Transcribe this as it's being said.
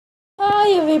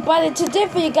Hey everybody, today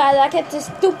for you guys I get this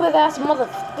stupid ass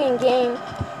motherfucking game,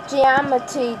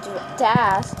 Geometry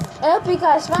Dash. I hope you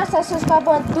guys smash that subscribe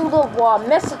button through the wall,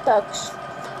 mess with the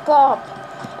scope.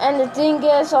 And the thing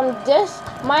is, this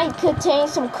might contain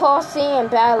some cursing and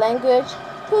bad language.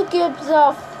 Who gives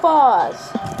a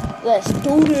fuzz? Let's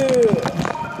do this.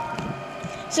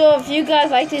 So if you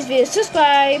guys like this video,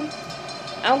 subscribe.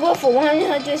 I'm going for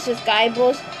 100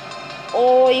 subscribers,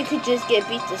 or you could just get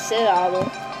beat the shit out of.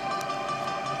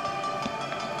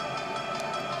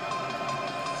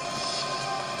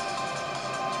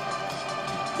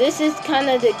 This is kind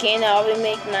of the game that always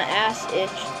makes my ass itch.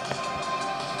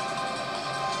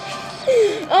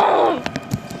 Oh,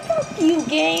 fuck you,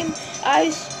 game.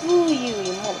 I screw you,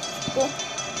 you motherfucker.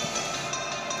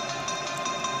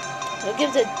 Who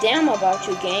gives a damn about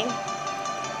you, game?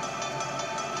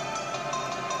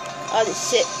 All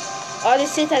this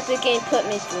shit that the game put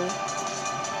me through.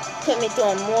 Put me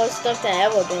through more stuff than I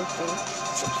ever been through.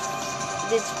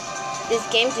 This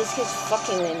game just keeps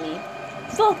fucking with me.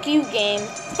 Fuck you, game.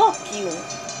 Fuck you.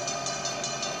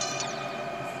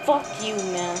 Fuck you,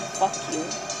 man. Fuck you.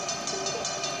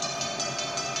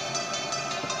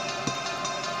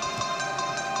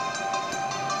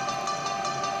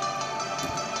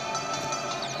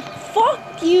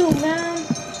 Fuck you, man.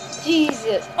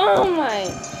 Jesus. Oh my.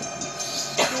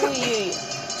 Screw you.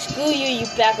 Screw you, you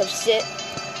bag of shit.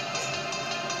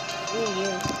 Screw you.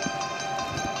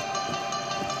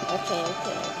 Okay.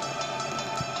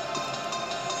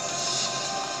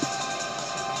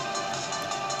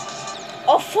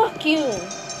 Oh, fuck you.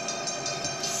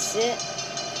 Shit.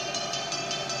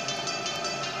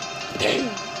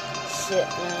 Shit,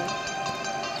 man.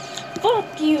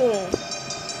 Fuck you.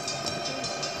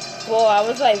 Whoa, I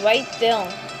was like right there.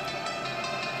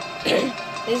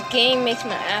 This game makes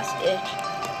my ass itch.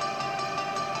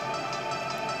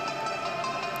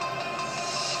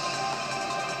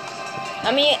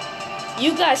 I mean,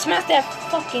 you guys smash that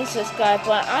fucking subscribe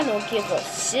button. I don't give a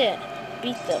shit.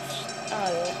 Beat the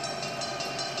out of it.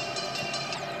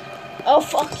 Oh,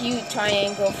 fuck you,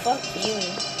 Triangle. Fuck you.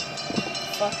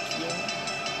 Fuck you.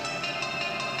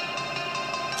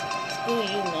 Screw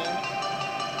you, man.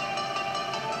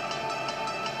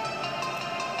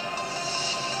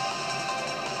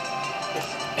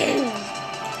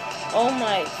 Oh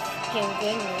my fucking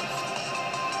goodness.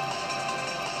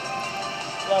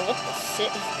 Well, what the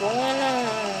shit is going on?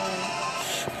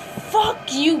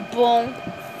 Fuck you, Boom.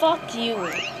 Fuck you.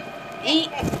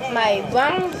 Eat my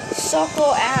round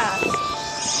circle ass.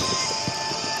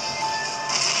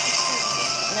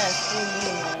 Nah, screw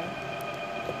you, man.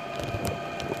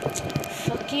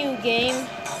 Fuck you, game.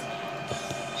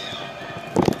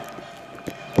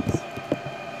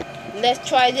 Let's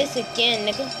try this again,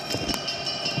 nigga.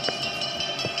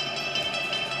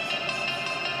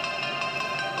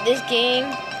 This game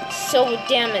is so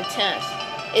damn intense.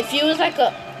 If you was like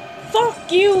a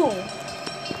fuck you.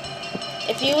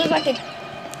 If you was like a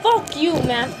fuck you,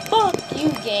 man. Fuck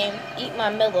you, game. Eat my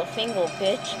middle finger,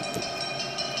 bitch.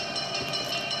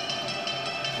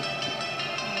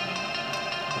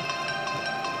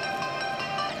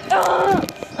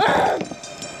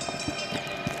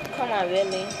 Come on,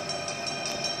 really.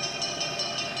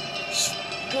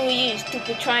 Screw you,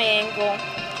 stupid triangle.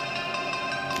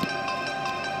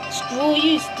 Screw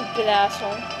you, stupid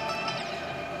asshole.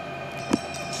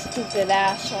 Stupid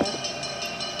asshole.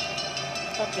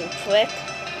 Fucking prick.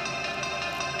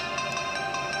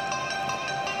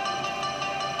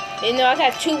 You know, I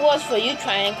got 2 words for you,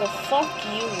 Triangle. Fuck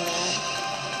you, man.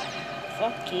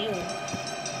 Fuck you.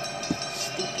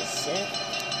 Stupid shit.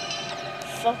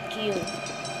 Fuck you.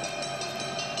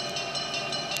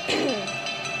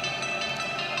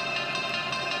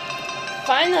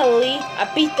 Finally,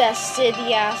 I beat that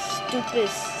city ass stupid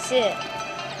shit.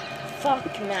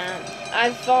 Fuck, man. I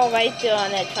fall right there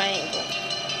on that triangle.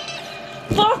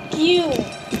 Fuck you!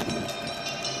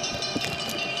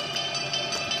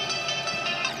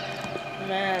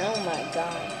 Man, oh my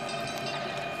god.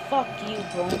 Fuck you,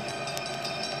 bro.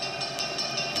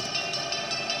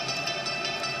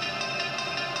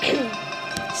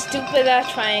 Stupid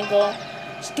ass triangle.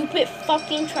 Stupid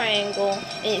fucking triangle.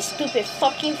 And your stupid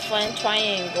fucking friend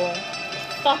triangle.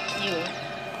 Fuck you.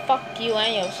 Fuck you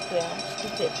and your square.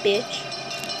 Stupid bitch.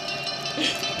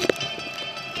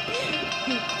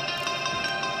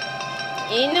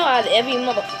 You know, out of every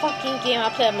motherfucking game I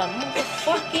play on my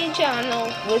motherfucking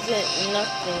channel wasn't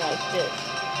nothing like this.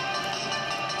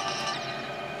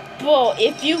 Bro,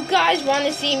 if you guys want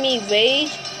to see me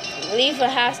rage, leave a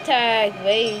hashtag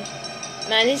rage.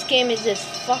 Man, this game is just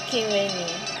fucking with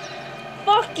me.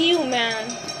 Fuck you,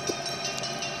 man.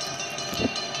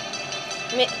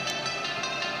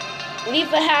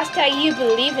 Leave a hashtag you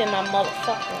believe in my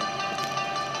motherfucker.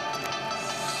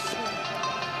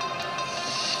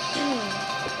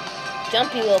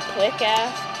 Jumpy little quick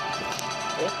ass.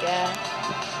 Quick ass.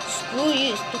 Screw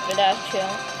you, stupid ass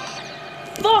chill.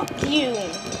 Fuck you!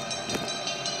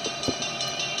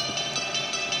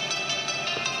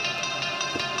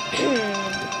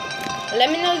 Let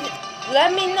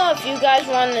me know if you guys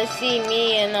want to see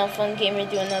me and Fun Gamer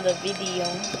do another video.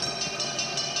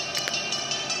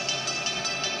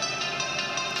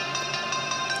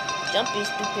 Jumpy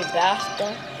stupid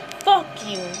bastard. Fuck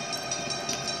you.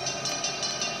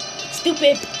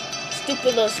 Stupid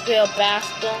little squirrel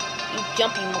bastard. You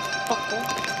jumpy motherfucker.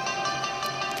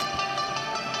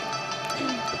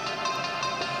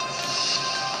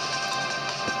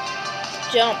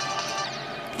 Jump.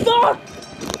 Fuck!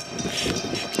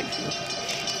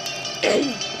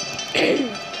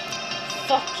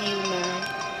 Fuck you, man.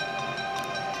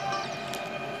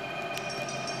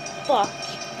 Fuck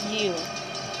you.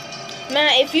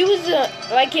 Man, if you was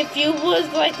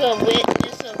like a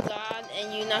witness of God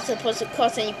and you're not supposed to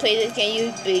cuss and you play this game,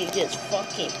 you'd be just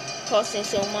fucking cussing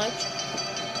so much.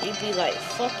 You'd be like,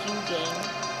 fuck you, game.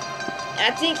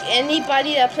 I think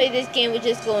anybody that played this game would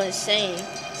just go insane.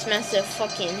 Smash their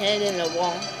fucking head in the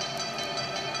wall.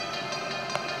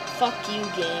 Fuck you,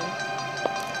 game.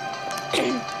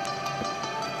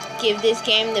 Give this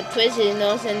game to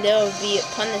prisoners and there will be a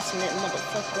punishment,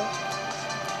 motherfucker.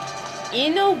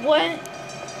 You know what?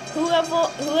 Whoever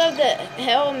the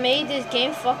hell made this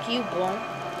game, fuck you, bro.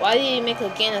 Why did you make a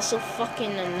game that's so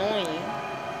fucking annoying?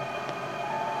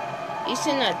 You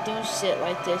should not do shit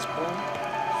like this, bro.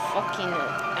 Fucking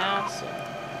asshole.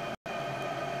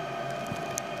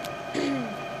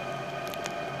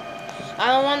 I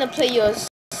don't want to play your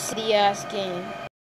shitty ass game.